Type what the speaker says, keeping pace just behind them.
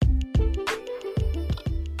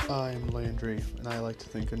I'm Landry, and I like to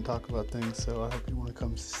think and talk about things, so I hope you want to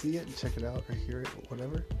come see it, check it out, or hear it,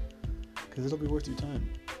 whatever, because it'll be worth your time.